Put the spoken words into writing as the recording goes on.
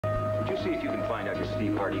you see if you can find out your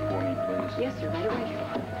Steve Hardy for me, please? Yes, sir, right away.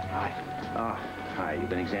 Hi. Hi. You've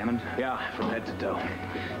been examined? Yeah, from head to toe.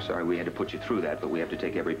 Sorry we had to put you through that, but we have to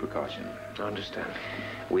take every precaution. I understand.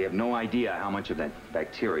 We have no idea how much of that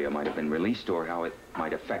bacteria might have been released or how it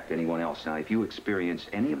might affect anyone else. Now, if you experience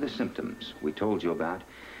any of the symptoms we told you about,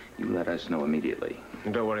 you let us know immediately.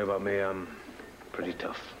 Don't worry about me. I'm pretty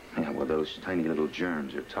tough. Yeah, well, those tiny little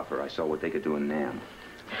germs are tougher. I saw what they could do in Nam.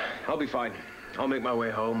 I'll be fine. I'll make my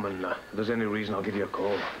way home, and if there's any reason, I'll give you a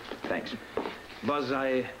call. Thanks. Buzz,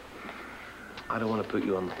 I don't want to put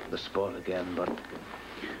you on the spot again, but...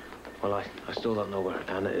 Well, I still don't know where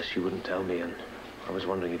Anna is. She wouldn't tell me, and I was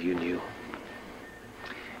wondering if you knew.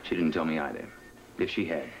 She didn't tell me either. If she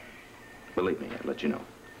had, believe me, I'd let you know.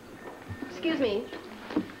 Excuse me.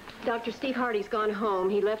 Dr. Steve Hardy's gone home.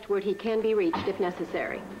 He left word he can be reached if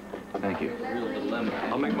necessary. Thank you.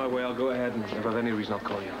 I'll make my way. I'll go ahead, and if I have any reason, I'll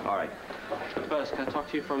call you. All right. Buzz, can I talk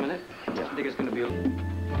to you for a minute? Yeah. I think it's going to be...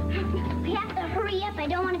 We have to hurry up. I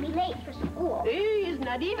don't want to be late for school. Hey, it's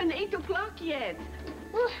not even 8 o'clock yet.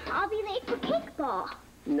 Well, I'll be late for kickball.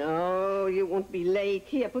 No, you won't be late.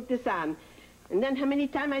 Here, put this on. And then how many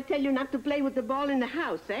times I tell you not to play with the ball in the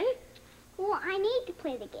house, eh? Well, I need to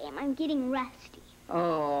play the game. I'm getting rusty.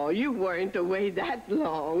 Oh, you weren't away that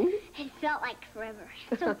long. It felt like forever.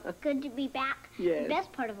 So good to be back. Yes. The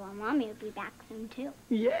best part of all, Mommy will be back soon, too.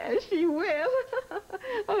 Yes, she will.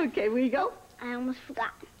 Okay, we go. I almost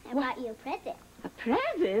forgot. I bought you a present. A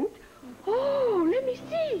present? Oh, let me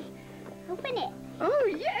see. Open it. Oh,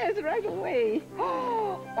 yes, right away.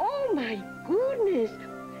 Oh, my goodness.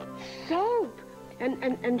 Soap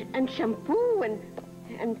and shampoo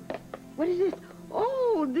and what is this?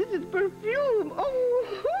 Oh, this is perfume.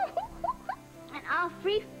 Oh. And all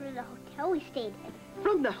free for the hotel we stayed in.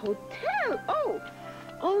 From the hotel?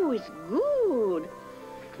 Oh, it's good.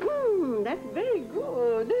 That's very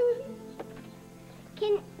good.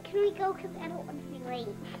 Can we go? Because I don't want to be late.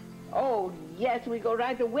 Oh, yes, we go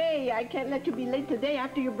right away. I can't let you be late today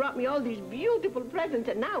after you brought me all these beautiful presents.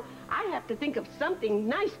 And now I have to think of something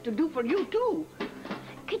nice to do for you, too.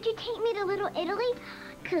 Could you take me to Little Italy?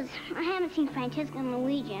 Because I haven't seen Francesca and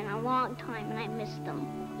Luigi in a long time, and I miss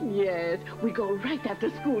them. Yes, we go right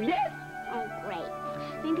after school, yes? Oh,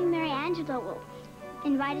 great. Maybe Mary Angela will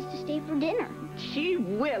invite us to stay for dinner. She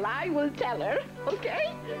will. I will tell her,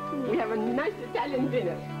 okay? We have a nice Italian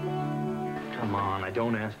dinner. Come on, I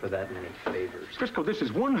don't ask for that many favors. Frisco, this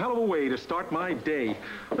is one hell of a way to start my day.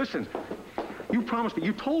 Listen, you promised me,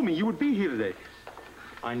 you told me you would be here today.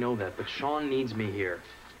 I know that, but Sean needs me here.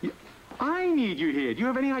 I need you here. Do you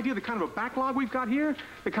have any idea the kind of a backlog we've got here?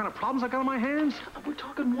 The kind of problems I got on my hands? We're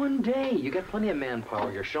talking one day. You got plenty of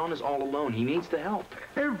manpower here. Sean is all alone. He needs the help.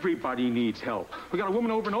 Everybody needs help. We got a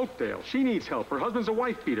woman over in Oakdale. She needs help. Her husband's a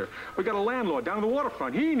wife beater. We got a landlord down on the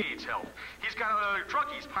waterfront. He needs help. He's got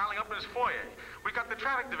druggies piling up in his foyer. We got the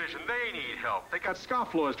traffic division. They need help. They got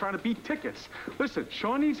scofflaws trying to beat tickets. Listen,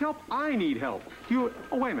 Sean needs help. I need help. Oh,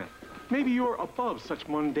 wait a minute. Maybe you're above such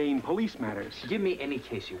mundane police matters. Give me any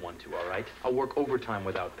case you want to, all right? I'll work overtime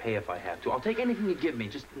without pay if I have to. I'll take anything you give me,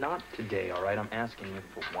 just not today, all right? I'm asking you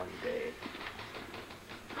for one day.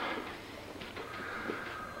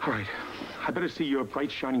 All right. I better see your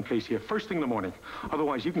bright, shining face here first thing in the morning.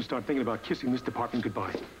 Otherwise, you can start thinking about kissing this department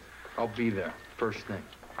goodbye. I'll be there, first thing.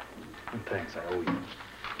 And thanks, I owe you.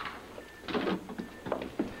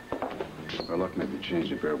 Our luck may be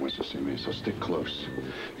changed if Bear wants to see me, so stick close.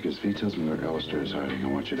 Because if he tells me where Alistair is hiding, I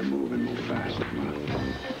want you to move and move fast.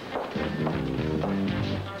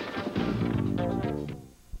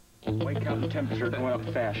 Wake up, the temperature going up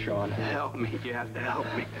fast, Sean. Help me. You have to help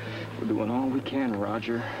me. We're doing all we can,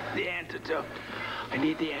 Roger. The antidote. I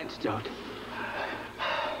need the antidote.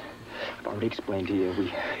 I've already explained to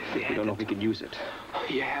you, we don't know if we could use it.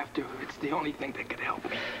 You have to. It's the only thing that could help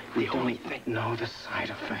me. The only thing. No, the side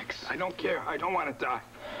effects. I don't care. I don't want to die.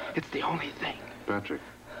 It's the only thing. Patrick,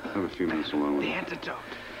 have a few minutes alone with The me. antidote.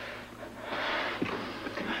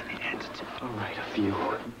 The antidote. All right, a few.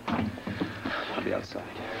 I'll be outside.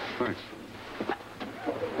 Thanks.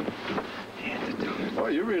 The antidote. Oh,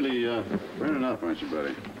 you're really running up, aren't you,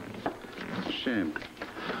 buddy? Shame.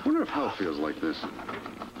 Wonder if hell feels like this.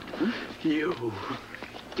 You.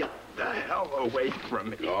 Get the hell away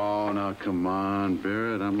from me. Oh, now, come on,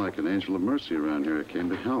 Barrett. I'm like an angel of mercy around here. I came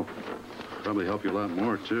to help. Probably help you a lot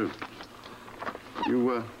more, too.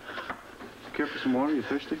 You, care for some water? You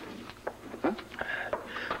thirsty? Huh?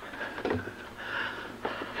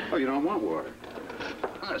 Oh, you don't want water?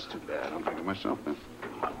 Oh, that's too bad. I'm thinking myself,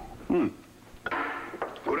 then.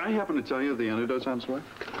 Would I happen to tell you the antidote's on its way?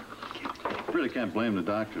 Really can't blame the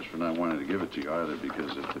doctors for not wanting to give it to you either,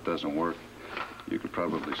 because if it doesn't work, You could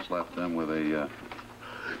probably slap them with a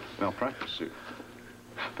malpractice suit.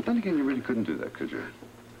 But then again, you really couldn't do that, could you?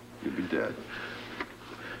 You'd be dead.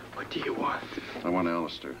 What do you want? I want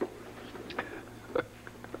Alistair.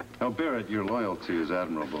 Now, Barrett, your loyalty is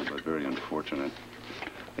admirable, but very unfortunate.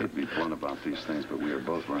 I hate to be blunt about these things, but we are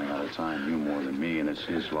both running out of time, you more than me, and it's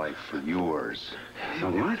his life for yours.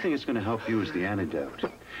 Now, the only thing that's going to help you is the antidote.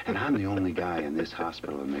 And I'm the only guy in this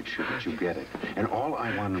hospital to make sure that you get it. And all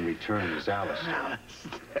I want in return is Alistair.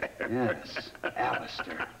 Yes,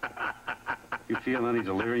 Alistair. You feel any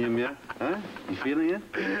delirium yet? Huh? You feeling it?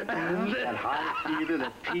 That high fever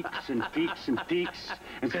that peaks and peaks and peaks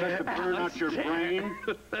and starts to burn out your brain?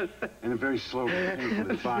 And a very slow pain to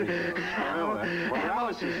the body.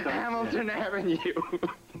 Hamilton Avenue.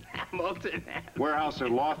 Hamilton Avenue. Warehouse at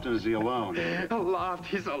Lofton, is he alone? Aloft,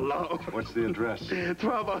 he's alone. What's the address?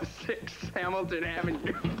 1206 Hamilton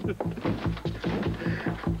Avenue.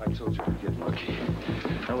 I told you to get lucky.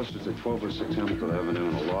 Alistair's at 1206 Hamilton Avenue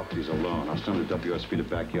in the loft. He's alone. I'll send the WSP to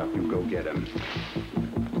back you up. You go get him.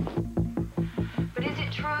 But is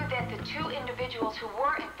it true that the two individuals who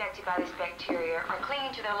were infected by this bacteria are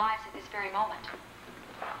clinging to their lives at this very moment?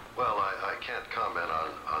 Well, I can't comment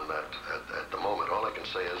on that at the moment. All I can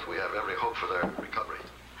say is we have every hope for their recovery.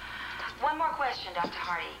 One more question, Dr.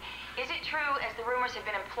 Hardy. Is it true, as the rumors have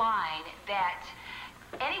been implying, that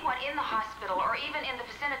anyone in the hospital, or even in the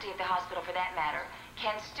vicinity of the hospital for that matter,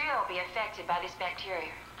 can still be affected by this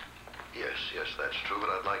bacteria? Yes, that's true,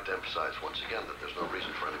 but I'd like to emphasize once again that there's no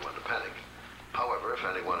reason for anyone to panic. However, if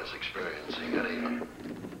anyone is experiencing any...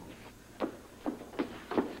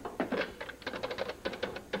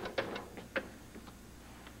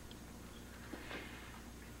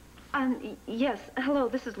 Yes. Hello,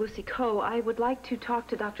 this is Lucy Coe. I would like to talk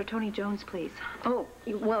to Dr. Tony Jones, please. Oh,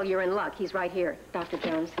 well, you're in luck. He's right here, Dr.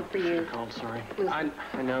 Jones, for you. Oh, I'm sorry.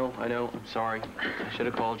 I know. I'm sorry. I should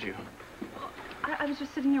have called you. I was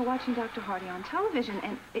just sitting here watching Dr. Hardy on television,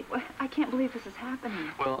 and I can't believe this is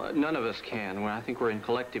happening. Well, none of us can. Well, I think we're in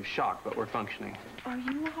collective shock, but we're functioning. Are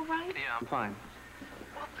you all right? Yeah, I'm fine.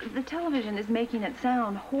 The television is making it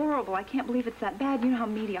sound horrible. I can't believe it's that bad. You know how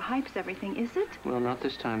media hypes everything, is it? Well, not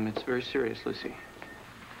this time. It's very serious, Lucy.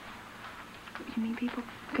 You mean people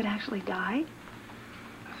could actually die?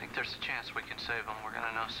 I think there's a chance we can save them. We're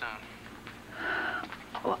gonna know soon.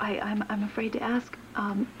 Well, I'm afraid to ask.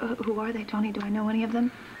 Who are they, Tony? Do I know any of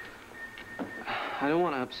them? I don't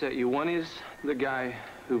want to upset you. One is the guy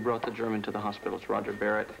who brought the German to the hospital. It's Roger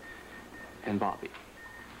Barrett and Bobby.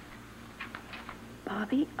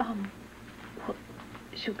 Bobby? Well,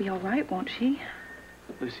 she'll be all right, won't she?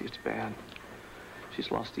 Lucy, it's bad.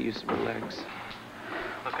 She's lost the use of her legs.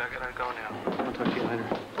 Look, I gotta go now. I'll talk to you later.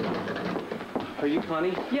 Are you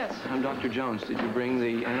Connie? Yes. I'm Dr. Jones. Did you bring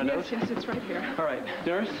the antidote? Yes, it's right here. All right.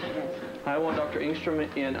 Nurse, I want Dr. Engstrom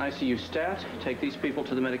in ICU stat. Take these people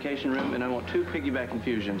to the medication room, and I want 2 piggyback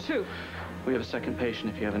infusions. 2. We have a second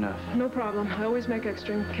patient if you have enough. No problem. I always make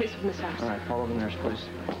extra in case of mishaps. All right, follow the nurse, please.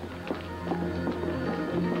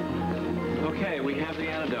 Okay, we have the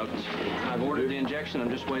antidote. I've ordered the injection. I'm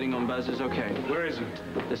just waiting on Buzz's okay. Where is he?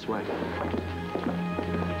 This way.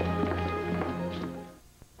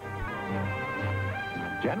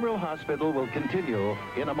 General Hospital will continue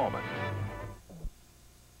in a moment.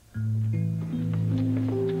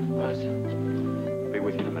 Buzz, be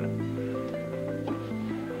with you in a minute.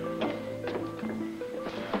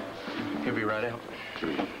 He'll be right out.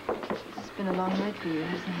 It's been a long night for you,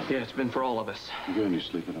 hasn't it? Yeah, it's been for all of us. You got any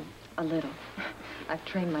sleep at all? A little. I've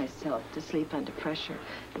trained myself to sleep under pressure.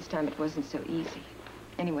 This time it wasn't so easy.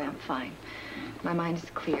 Anyway, I'm fine. My mind is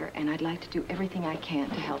clear, and I'd like to do everything I can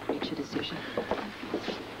to help reach a decision.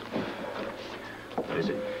 What is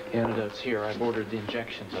it? The antidote's here. I've ordered the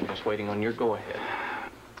injections. I'm just waiting on your go-ahead.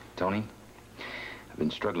 Tony, I've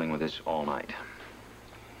been struggling with this all night.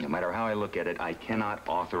 No matter how I look at it, I cannot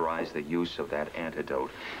authorize the use of that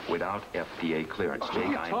antidote without FDA clearance.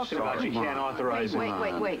 Jake, I'm sorry. You can't authorize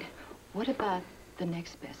Wait. What about the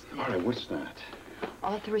next best thing? All right, what's that?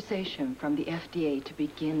 Authorization from the FDA to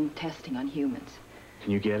begin testing on humans.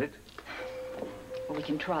 Can you get it? Well, we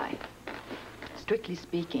can try. Strictly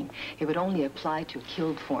speaking, it would only apply to a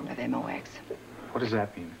killed form of MOX. What does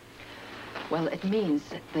that mean? Well, it means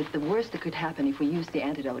that the worst that could happen if we use the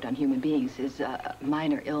antidote on human beings is a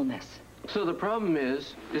minor illness. So the problem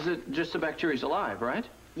is it just the bacteria's alive, right?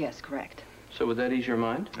 Yes, correct. So would that ease your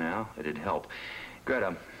mind? Yeah, it'd help.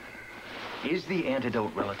 Greta, Is the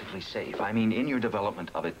antidote relatively safe? I mean, in your development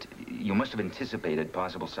of it, you must have anticipated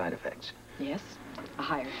possible side effects. Yes. A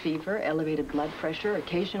higher fever, elevated blood pressure,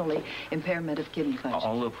 occasionally impairment of kidney function.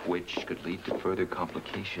 All of which could lead to further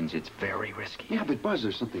complications. It's very risky. Yeah, but Buzz,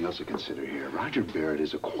 there's something else to consider here. Roger Barrett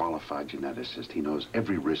is a qualified geneticist. He knows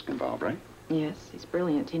every risk involved, right? Yes, he's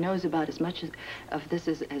brilliant. He knows about as much of this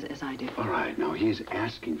as I do. All right, now he is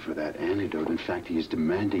asking for that antidote. In fact, he is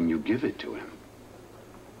demanding you give it to him.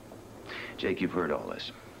 Jake, you've heard all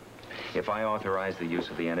this. If I authorize the use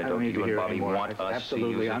of the I antidote, don't need you to and hear Bobby anymore. want us to use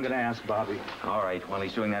Absolutely. it. I'm going to ask Bobby. All right, while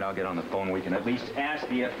he's doing that, I'll get on the phone. We can at least ask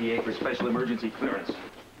the FDA for special emergency clearance.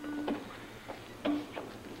 Hey,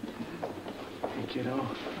 kiddo.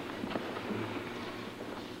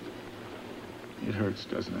 It hurts,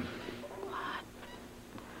 doesn't it?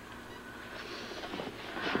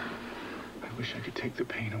 I wish I could take the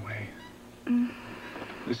pain away.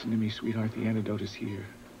 Listen to me, sweetheart. The antidote is here.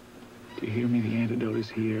 Do you hear me? The antidote is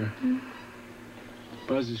here.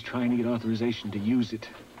 Buzz is trying to get authorization to use it.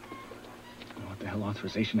 I don't know what the hell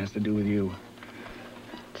authorization has to do with you.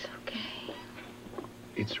 It's okay.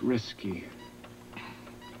 It's risky.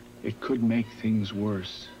 It could make things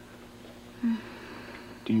worse.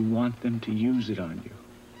 Do you want them to use it on you?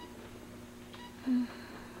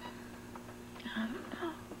 I don't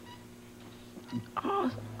know. It's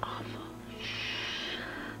awful.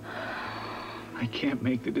 I can't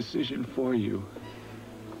make the decision for you.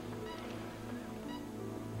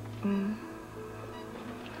 Together.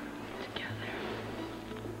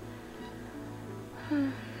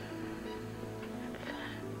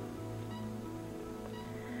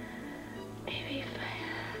 Maybe if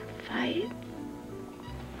I fight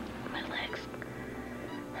my legs,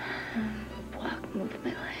 move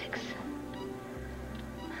my legs.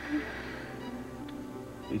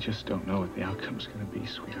 You just don't know what the outcome's gonna be,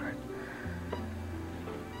 sweetheart.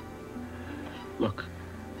 Look,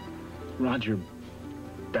 Roger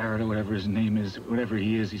Barrett, or whatever his name is, whatever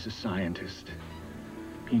he is, he's a scientist.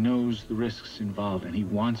 He knows the risks involved, and he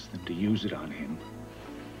wants them to use it on him.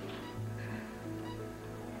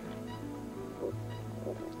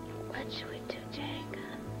 What should we do, Jake?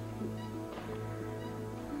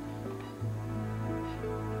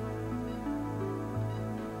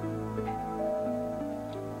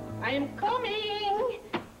 I am coming.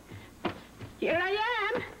 Here I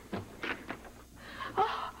am.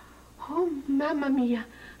 Oh, Mamma Mia.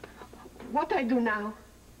 What I do now?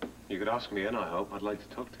 You could ask me in, I hope. I'd like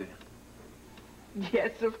to talk to you.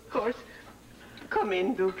 Yes, of course. Come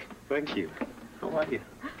in, Duke. Thank you. How are you?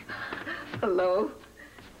 Hello.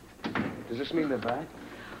 Does this mean they're back?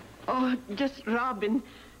 Oh, just Robin.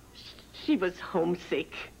 She was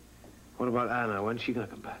homesick. What about Anna? When's she gonna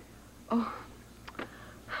come back? Oh,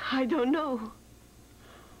 I don't know.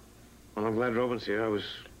 Well, I'm glad Robin's here. I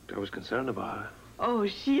was concerned about her. Oh,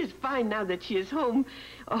 she is fine now that she is home.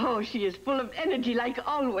 Oh, she is full of energy like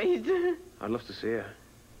always. I'd love to see her.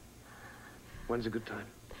 When's a good time?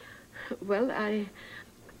 Well, I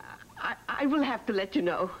will have to let you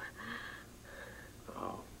know.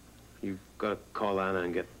 Oh, you've got to call Anna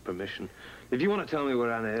and get permission. If you want to tell me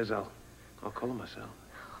where Anna is, I'll call her myself.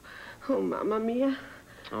 Oh, Mamma Mia.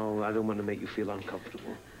 Oh, I don't want to make you feel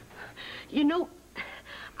uncomfortable. You know,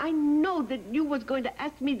 I know that you was going to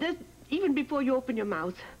ask me this even before you open your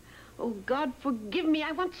mouth. Oh, God, forgive me.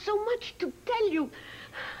 I want so much to tell you.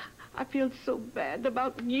 I feel so bad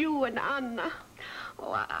about you and Anna.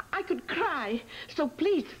 Oh, I could cry. So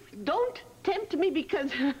please, don't tempt me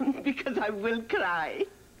because I will cry.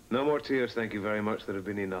 No more tears, thank you very much. There have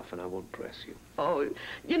been enough, and I won't press you. Oh,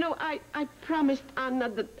 you know, I promised Anna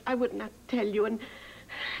that I would not tell you,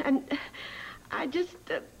 and I just...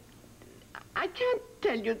 I can't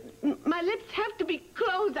tell you. My lips have to be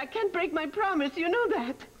closed. I can't break my promise. You know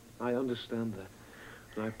that. I understand that.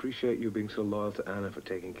 And I appreciate you being so loyal to Anna for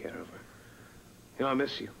taking care of her. You know, I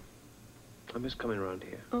miss you. I miss coming around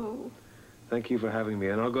here. Oh. Thank you for having me,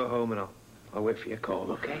 and I'll go home and I'll wait for your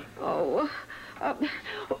call, okay? Oh.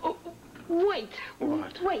 Wait.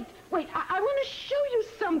 What? Wait. I want to show you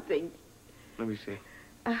something. Let me see.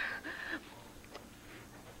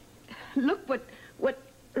 Look what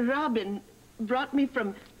Robin brought me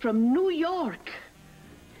from New York.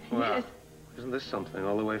 Wow. Yes. Isn't this something,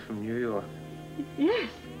 all the way from New York?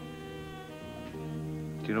 Yes.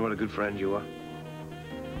 Do you know what a good friend you are?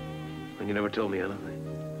 And you never told me anything.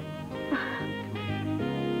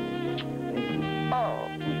 Oh,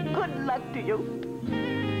 good luck to you.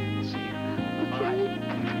 See you. Okay.